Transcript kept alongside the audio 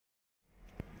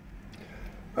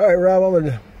All right, Rob, I'm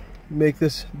gonna make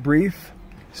this brief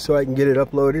so I can get it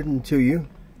uploaded into you.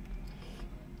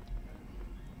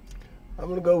 I'm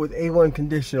gonna go with A1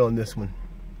 condition on this one.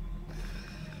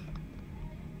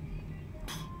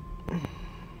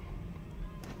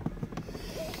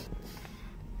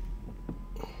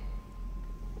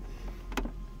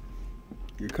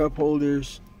 Your cup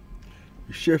holders,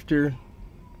 your shifter,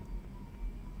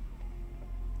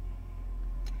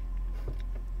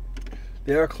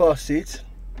 they are cloth seats.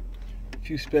 A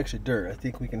few specks of dirt. I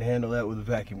think we can handle that with a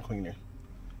vacuum cleaner.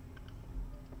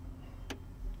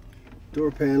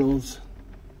 Door panels,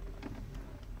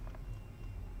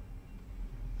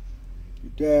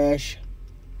 your dash,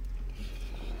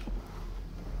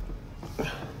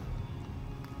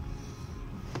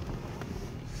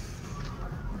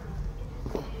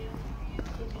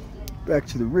 back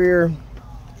to the rear.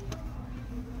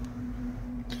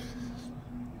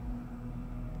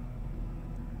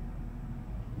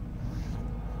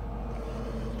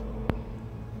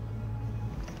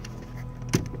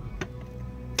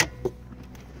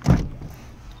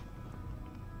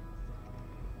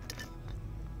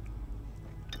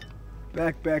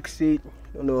 Back seat.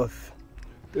 Don't know if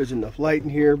there's enough light in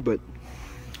here, but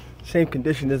same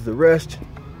condition as the rest.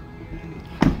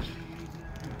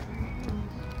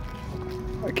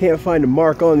 I can't find a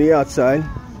mark on the outside.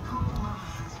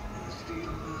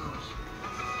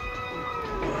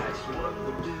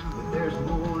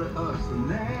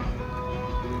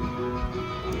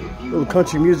 Little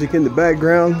country music in the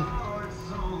background.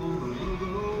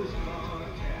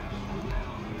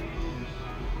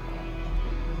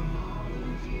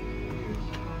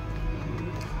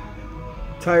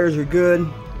 Tires are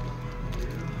good.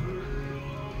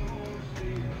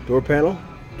 Door panel.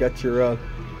 Got your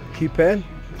keypad.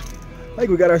 I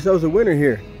think we got ourselves a winner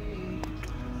here.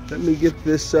 Let me get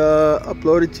this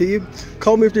uploaded to you.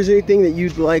 Call me if there's anything that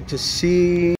you'd like to see.